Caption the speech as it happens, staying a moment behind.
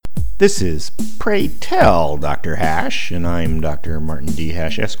This is Pray Tell Dr. Hash, and I'm Dr. Martin D.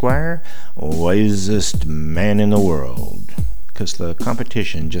 Hash, Esquire, wisest man in the world. 'Cause the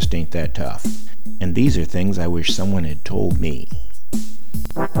competition just ain't that tough. And these are things I wish someone had told me.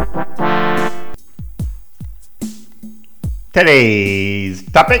 Today's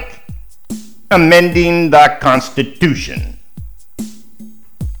topic, Amending the Constitution.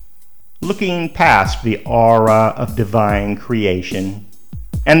 Looking past the aura of divine creation,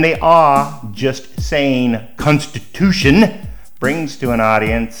 and the awe just saying Constitution brings to an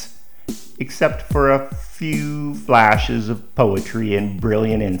audience, except for a few flashes of poetry and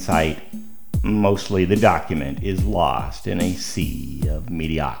brilliant insight, mostly the document is lost in a sea of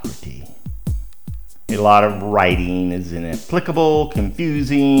mediocrity. A lot of writing is inapplicable,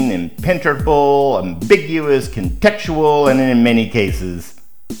 confusing, impenetrable, ambiguous, contextual, and in many cases,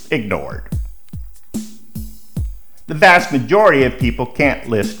 ignored. The vast majority of people can't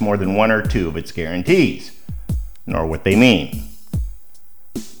list more than one or two of its guarantees, nor what they mean.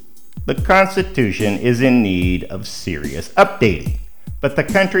 The Constitution is in need of serious updating, but the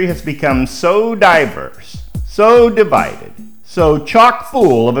country has become so diverse, so divided, so chock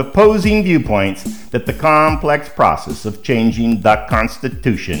full of opposing viewpoints that the complex process of changing the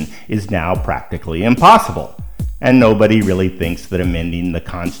Constitution is now practically impossible, and nobody really thinks that amending the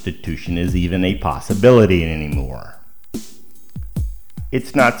Constitution is even a possibility anymore.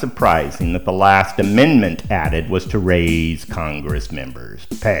 It's not surprising that the last amendment added was to raise Congress members'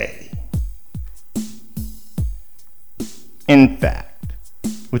 pay. In fact,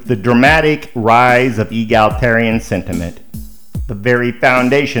 with the dramatic rise of egalitarian sentiment, the very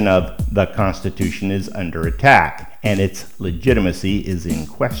foundation of the Constitution is under attack, and its legitimacy is in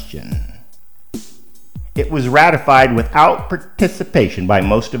question. It was ratified without participation by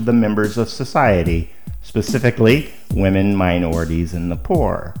most of the members of society, specifically women, minorities, and the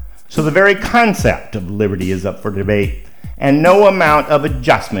poor. So the very concept of liberty is up for debate, and no amount of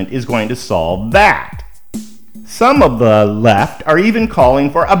adjustment is going to solve that. Some of the left are even calling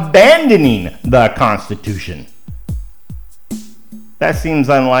for abandoning the Constitution. That seems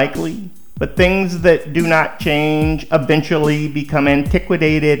unlikely, but things that do not change eventually become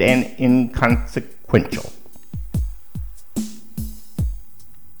antiquated and inconsequential.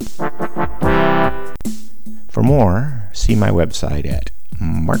 For more, see my website at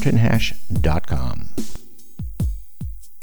martinhash.com.